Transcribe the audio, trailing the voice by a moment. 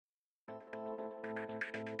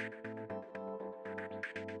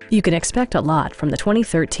You can expect a lot from the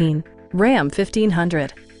 2013 Ram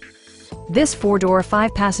 1500. This four-door,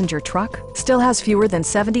 five-passenger truck still has fewer than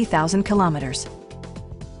 70,000 kilometers.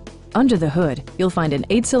 Under the hood, you'll find an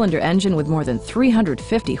 8-cylinder engine with more than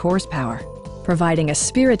 350 horsepower, providing a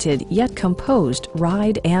spirited yet composed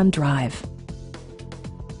ride and drive.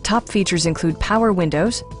 Top features include power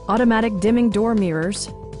windows, automatic dimming door mirrors,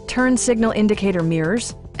 turn signal indicator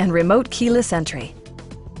mirrors, and remote keyless entry.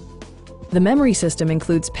 The memory system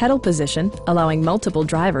includes pedal position, allowing multiple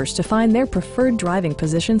drivers to find their preferred driving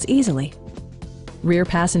positions easily. Rear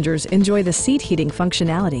passengers enjoy the seat heating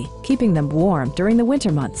functionality, keeping them warm during the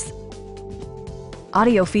winter months.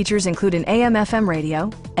 Audio features include an AM/FM radio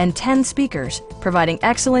and 10 speakers, providing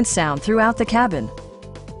excellent sound throughout the cabin.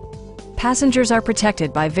 Passengers are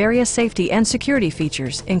protected by various safety and security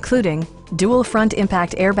features, including dual front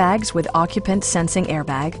impact airbags with occupant sensing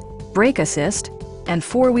airbag, brake assist, and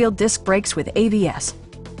four-wheel disc brakes with ABS.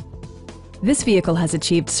 This vehicle has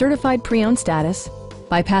achieved certified pre-owned status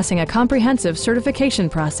by passing a comprehensive certification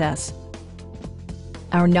process.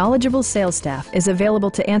 Our knowledgeable sales staff is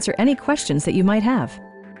available to answer any questions that you might have.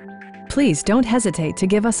 Please don't hesitate to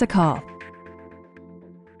give us a call.